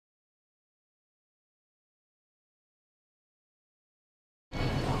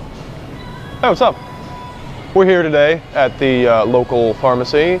Hey, what's up? We're here today at the local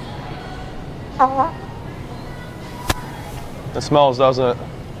pharmacy. It smells, doesn't it?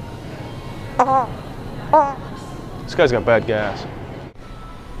 This guy's got bad gas.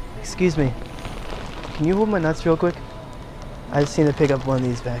 Excuse me. Can you hold my nuts real quick? I just need to pick up one of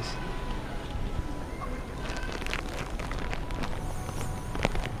these bags.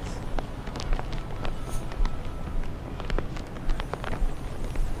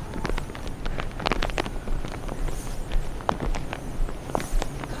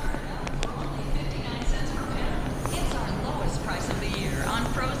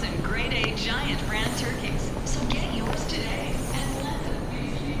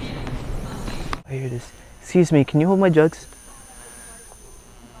 Here it is. Excuse me, can you hold my jugs?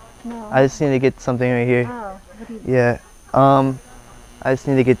 No. I just need to get something right here. Oh, what do you Yeah. I just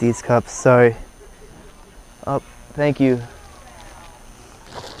need to get these cups. Sorry. Oh, thank you.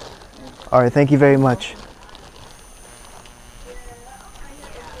 All right, thank you very much.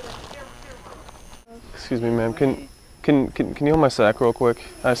 Excuse me, ma'am. Can you hold my sack real quick?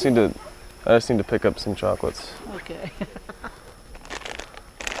 I just need to pick up some chocolates. Okay.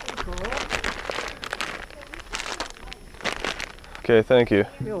 Okay, thank you.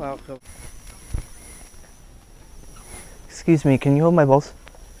 You're welcome. Excuse me, can you hold my balls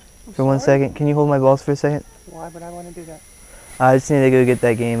for 1 second? Can you hold my balls for a second? Why would I want to do that? I just need to go get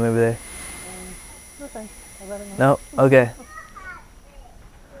that game over there. No thanks. I'd rather not. No? Okay.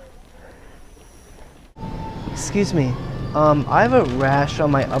 Excuse me. I have a rash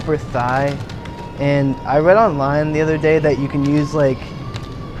on my upper thigh, and I read online the other day that you can use like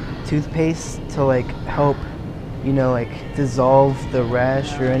toothpaste to like help, you know, like dissolve the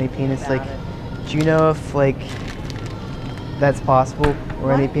rash or any penis. Like, do you know if like that's possible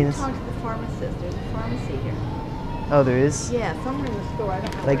or any penis? Talk to the pharmacist. There's a pharmacy here. Oh, there is? Yeah, somewhere in the store. I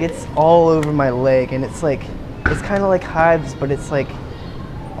don't know. Like where it it's is. all over my leg, and it's like, it's kind of like hives, but it's like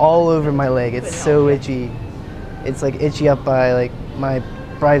all over my leg. It's so itchy. It's like itchy up by like my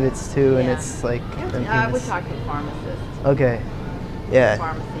privates too, and Yeah. it's like. I would talk to a pharmacist. Okay. Yeah.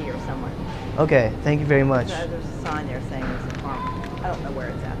 Pharmacy or somewhere. Okay. Thank you very much. There's a sign there saying there's a pharmacy. I don't know where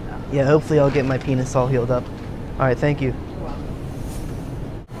it's at though. Yeah. Hopefully, I'll get my penis all healed up. All right. Thank you. You're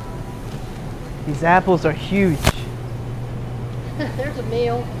welcome. These apples are huge. There's a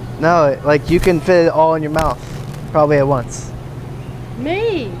meal. No, like you can fit it all in your mouth, probably at once.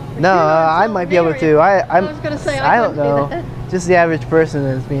 Me? No, I might be able to. I was gonna say, I I don't couldn't do know. that. Just the average person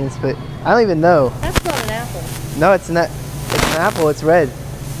is penis, but I don't even know. That's not an apple. No, it's not. It's an apple. It's red.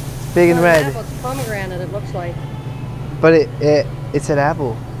 It's big and It's not an red. apple. It's a pomegranate. It looks like. But it's an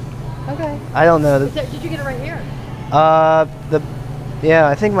apple. Okay. I don't know. Did you get it right here? Yeah,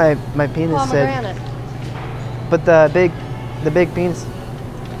 I think my penis said. Pomegranate. But the big penis.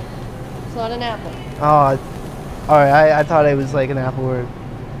 It's not an apple. Oh, all right. I thought it was like an apple or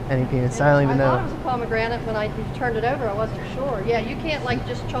any penis. I don't even I thought it know. was a pomegranate when I turned it over. I wasn't sure. Yeah, you can't like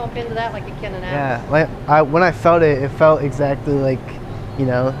just chomp into that like you can an apple. Yeah, like when I felt it, it felt exactly like, you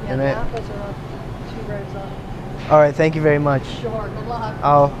know. Yeah, and the it. apples are on 2 rows up. All right. Thank you very much. Sure. Good luck.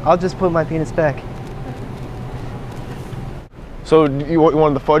 I'll just put my penis back. So you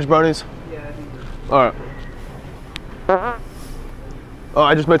wanted the fudge brownies? Yeah, I think so. All right. Oh,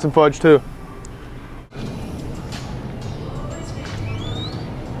 I just made some fudge too.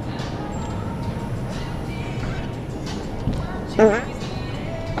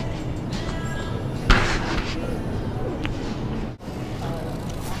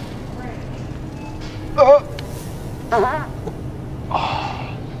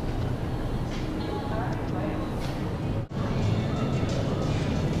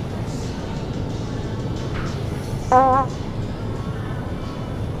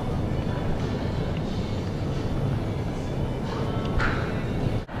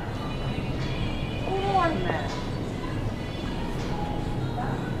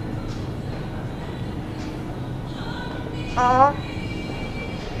 Uh-huh.